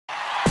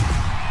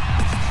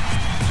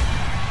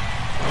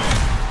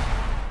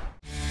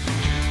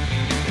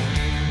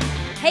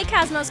Hey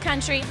Cosmos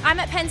Country, I'm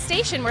at Penn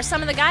Station where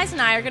some of the guys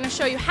and I are going to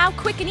show you how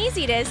quick and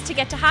easy it is to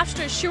get to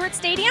Hofstra's Shuart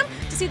Stadium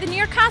to see the New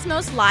York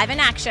Cosmos live in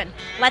action.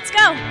 Let's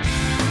go!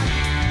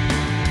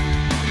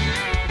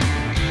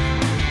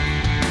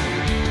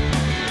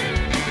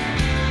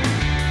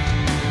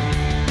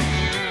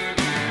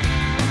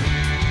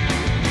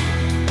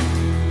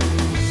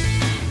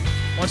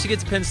 Once you get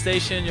to Penn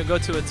Station, you'll go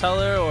to a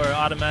teller or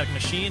automatic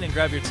machine and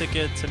grab your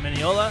ticket to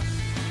Mineola.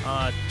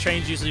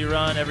 Trains usually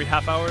run every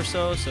half hour or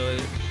so it's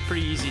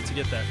pretty easy to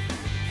get there.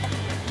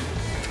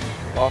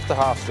 Off to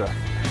Hofstra.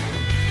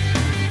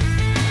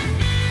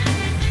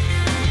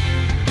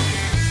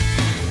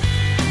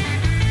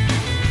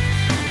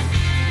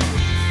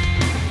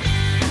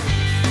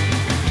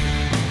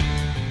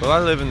 Well, I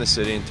live in the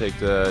city and take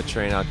the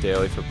train out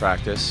daily for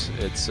practice.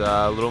 It's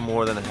a little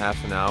more than a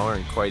half an hour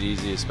and quite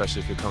easy,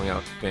 especially if you're coming out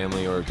with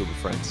family or a group of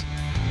friends.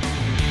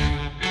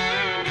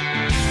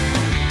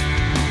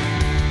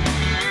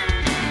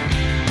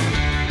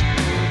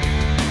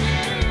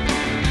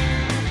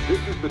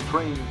 This is the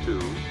train to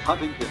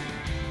Huntington.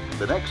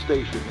 The next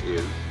station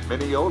is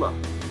Mineola.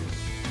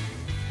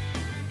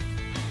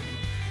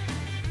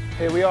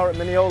 Here we are at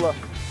Mineola.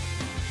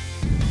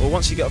 Well,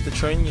 once you get off the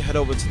train, you head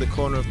over to the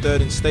corner of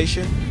 3rd and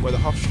Station, where the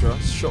Hofstra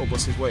shuttle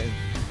bus is waiting.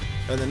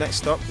 And the next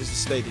stop is the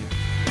stadium.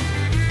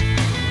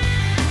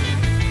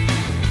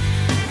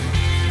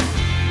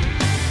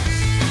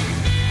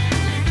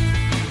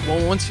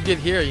 Well, once you get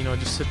here,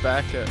 just sit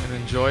back and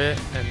enjoy it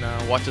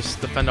and watch us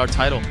defend our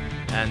title.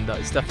 And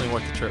it's definitely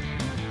worth the trip.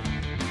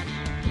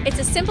 It's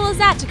as simple as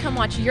that to come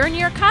watch your New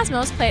York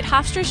Cosmos play at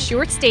Hofstra's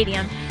Shuart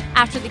Stadium.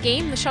 After the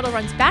game, the shuttle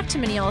runs back to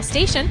Mineola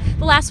Station.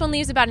 The last one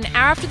leaves about an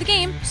hour after the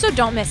game, so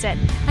don't miss it.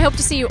 I hope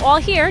to see you all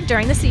here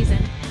during the season.